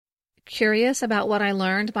Curious about what I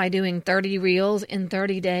learned by doing 30 reels in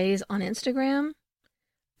 30 days on Instagram?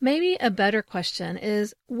 Maybe a better question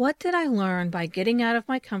is, what did I learn by getting out of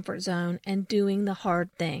my comfort zone and doing the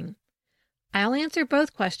hard thing? I'll answer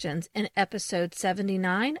both questions in episode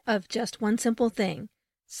 79 of Just One Simple Thing.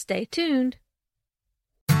 Stay tuned.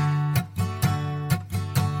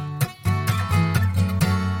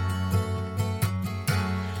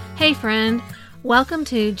 Hey friend, welcome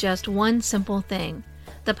to Just One Simple Thing,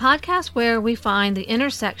 the podcast where we find the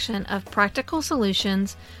intersection of practical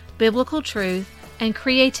solutions, biblical truth, and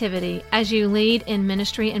creativity as you lead in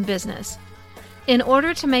ministry and business. In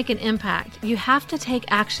order to make an impact, you have to take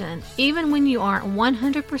action, even when you aren't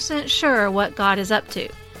 100% sure what God is up to.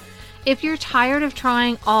 If you're tired of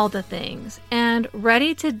trying all the things and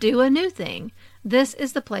ready to do a new thing, this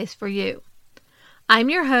is the place for you. I'm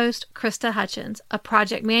your host, Krista Hutchins, a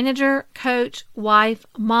project manager, coach, wife,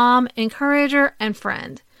 mom, encourager, and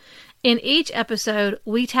friend. In each episode,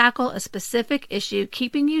 we tackle a specific issue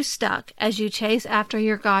keeping you stuck as you chase after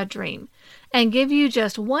your God dream, and give you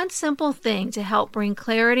just one simple thing to help bring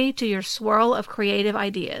clarity to your swirl of creative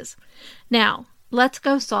ideas. Now, let's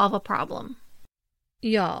go solve a problem.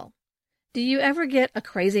 Y'all, do you ever get a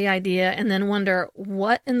crazy idea and then wonder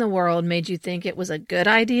what in the world made you think it was a good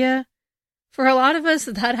idea? For a lot of us,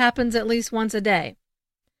 that happens at least once a day.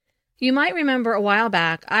 You might remember a while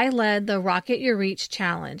back, I led the Rocket Your Reach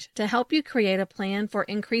Challenge to help you create a plan for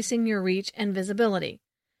increasing your reach and visibility.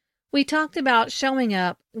 We talked about showing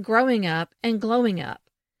up, growing up, and glowing up.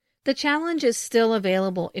 The challenge is still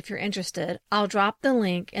available if you're interested. I'll drop the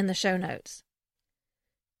link in the show notes.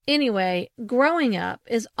 Anyway, growing up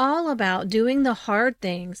is all about doing the hard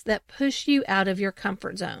things that push you out of your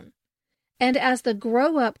comfort zone. And as the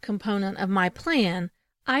grow up component of my plan,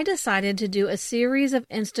 I decided to do a series of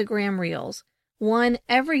Instagram Reels, one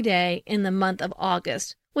every day in the month of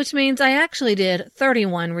August, which means I actually did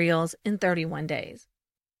 31 Reels in 31 days.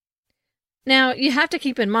 Now, you have to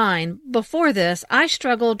keep in mind, before this, I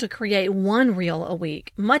struggled to create one Reel a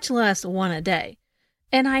week, much less one a day.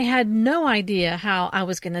 And I had no idea how I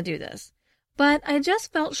was going to do this. But I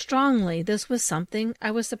just felt strongly this was something I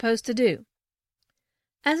was supposed to do.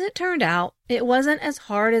 As it turned out, it wasn't as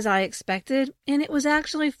hard as I expected, and it was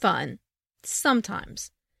actually fun.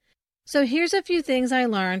 Sometimes. So here's a few things I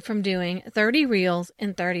learned from doing 30 Reels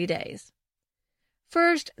in 30 days.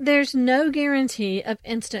 First, there's no guarantee of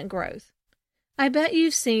instant growth. I bet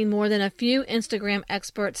you've seen more than a few Instagram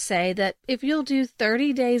experts say that if you'll do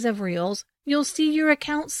 30 days of Reels, you'll see your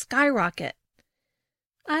account skyrocket.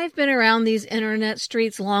 I've been around these internet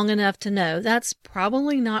streets long enough to know that's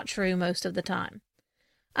probably not true most of the time.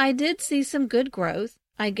 I did see some good growth.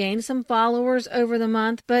 I gained some followers over the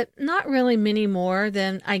month, but not really many more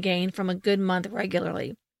than I gained from a good month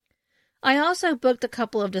regularly. I also booked a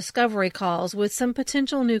couple of discovery calls with some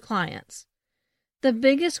potential new clients. The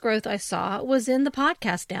biggest growth I saw was in the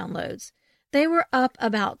podcast downloads. They were up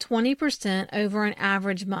about 20% over an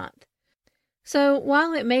average month. So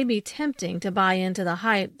while it may be tempting to buy into the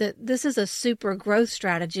hype that this is a super growth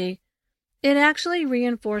strategy, it actually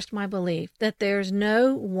reinforced my belief that there's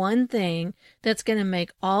no one thing that's going to make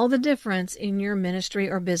all the difference in your ministry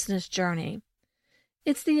or business journey.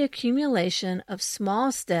 It's the accumulation of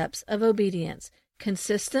small steps of obedience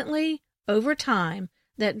consistently over time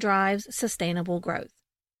that drives sustainable growth.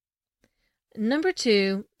 Number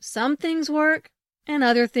 2, some things work and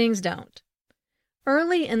other things don't.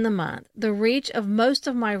 Early in the month, the reach of most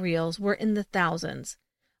of my reels were in the thousands.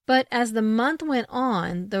 But as the month went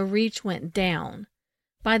on, the reach went down.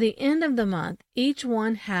 By the end of the month, each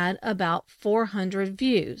one had about 400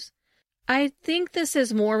 views. I think this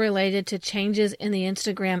is more related to changes in the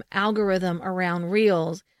Instagram algorithm around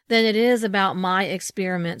Reels than it is about my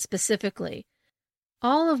experiment specifically.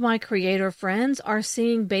 All of my creator friends are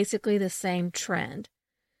seeing basically the same trend.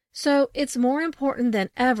 So it's more important than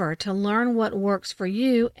ever to learn what works for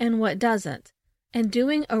you and what doesn't. And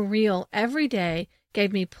doing a Reel every day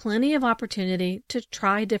gave me plenty of opportunity to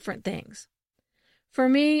try different things. For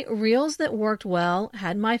me, Reels that worked well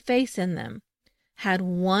had my face in them, had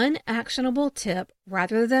one actionable tip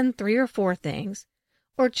rather than 3 or 4 things,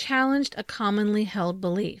 or challenged a commonly held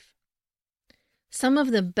belief. Some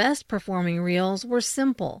of the best performing Reels were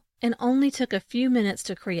simple and only took a few minutes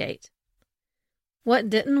to create. What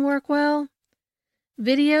didn't work well?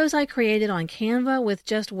 Videos I created on Canva with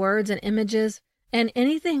just words and images, and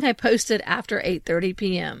anything I posted after 8:30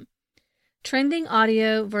 p.m. Trending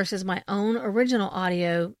audio versus my own original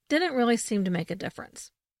audio didn't really seem to make a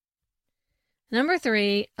difference. Number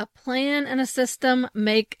 3, a plan and a system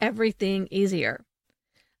make everything easier.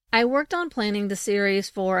 I worked on planning the series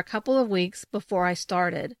for a couple of weeks before I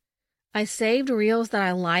started. I saved reels that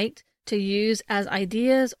I liked to use as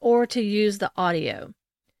ideas or to use the audio.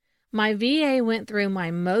 My VA went through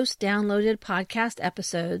my most downloaded podcast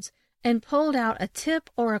episodes and pulled out a tip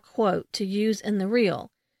or a quote to use in the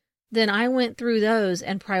reel. Then I went through those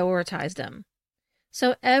and prioritized them.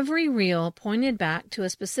 So every reel pointed back to a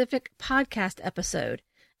specific podcast episode,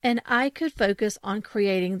 and I could focus on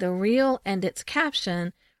creating the reel and its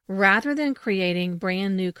caption rather than creating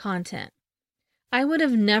brand new content. I would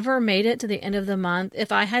have never made it to the end of the month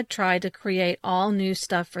if I had tried to create all new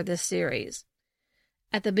stuff for this series.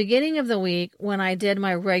 At the beginning of the week, when I did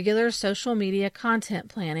my regular social media content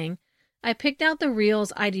planning, I picked out the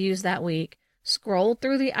reels I'd use that week, scrolled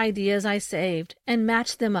through the ideas I saved, and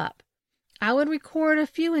matched them up. I would record a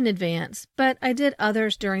few in advance, but I did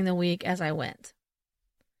others during the week as I went.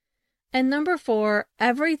 And number 4,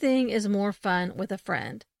 everything is more fun with a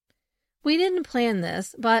friend. We didn't plan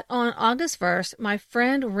this, but on August 1st, my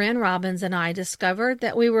friend Ren Robbins and I discovered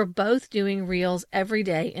that we were both doing reels every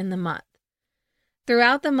day in the month.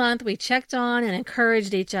 Throughout the month, we checked on and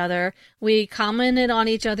encouraged each other. We commented on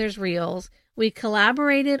each other's reels. We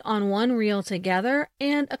collaborated on one reel together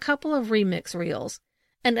and a couple of remix reels.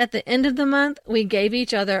 And at the end of the month, we gave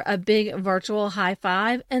each other a big virtual high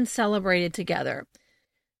five and celebrated together.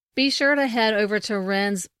 Be sure to head over to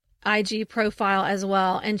Ren's IG profile as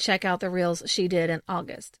well and check out the reels she did in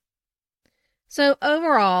August. So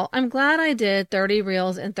overall, I'm glad I did 30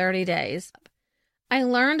 reels in 30 days. I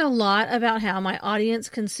learned a lot about how my audience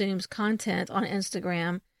consumes content on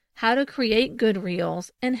Instagram, how to create good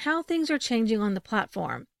reels, and how things are changing on the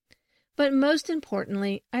platform. But most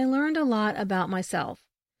importantly, I learned a lot about myself.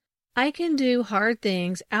 I can do hard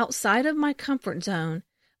things outside of my comfort zone,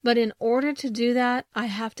 but in order to do that, I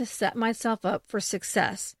have to set myself up for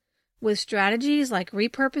success with strategies like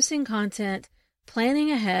repurposing content,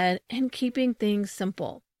 planning ahead, and keeping things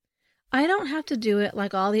simple. I don't have to do it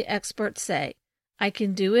like all the experts say. I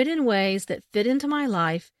can do it in ways that fit into my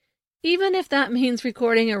life, even if that means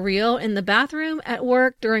recording a reel in the bathroom at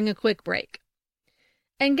work during a quick break.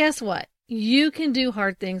 And guess what? You can do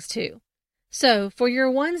hard things too. So for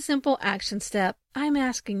your one simple action step, I'm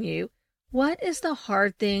asking you, what is the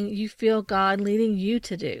hard thing you feel God leading you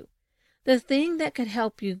to do? The thing that could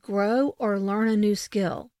help you grow or learn a new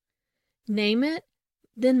skill. Name it,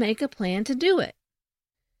 then make a plan to do it.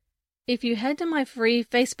 If you head to my free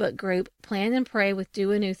Facebook group, Plan and Pray with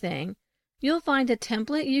Do a New Thing, you'll find a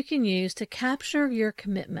template you can use to capture your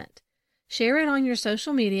commitment. Share it on your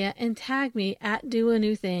social media and tag me at Do a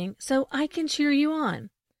New Thing so I can cheer you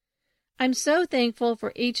on. I'm so thankful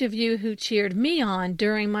for each of you who cheered me on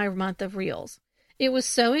during my month of Reels. It was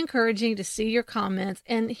so encouraging to see your comments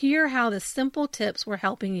and hear how the simple tips were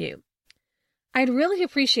helping you. I'd really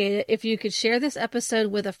appreciate it if you could share this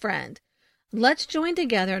episode with a friend. Let's join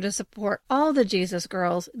together to support all the Jesus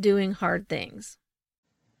girls doing hard things.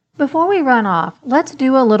 Before we run off, let's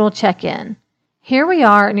do a little check-in. Here we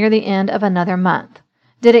are near the end of another month.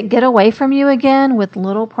 Did it get away from you again with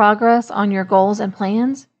little progress on your goals and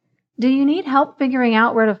plans? Do you need help figuring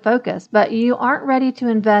out where to focus, but you aren't ready to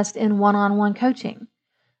invest in one-on-one coaching?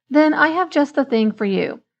 Then I have just the thing for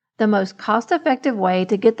you, the most cost-effective way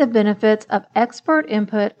to get the benefits of expert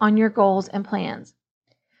input on your goals and plans.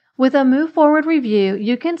 With a Move Forward review,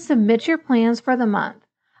 you can submit your plans for the month.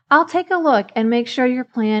 I'll take a look and make sure your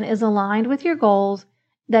plan is aligned with your goals,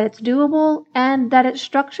 that it's doable, and that it's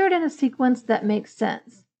structured in a sequence that makes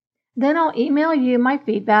sense. Then I'll email you my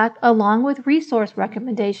feedback along with resource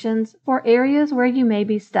recommendations for areas where you may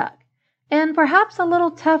be stuck, and perhaps a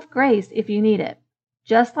little tough grace if you need it,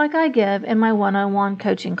 just like I give in my one-on-one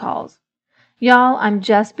coaching calls. Y'all, I'm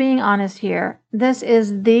just being honest here. This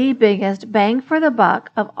is the biggest bang for the buck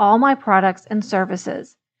of all my products and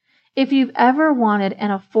services. If you've ever wanted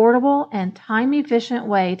an affordable and time-efficient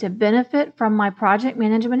way to benefit from my project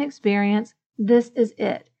management experience, this is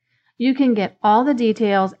it. You can get all the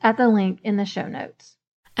details at the link in the show notes.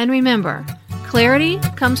 And remember, clarity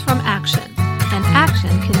comes from action, and action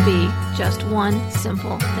can be just one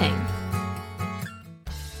simple thing.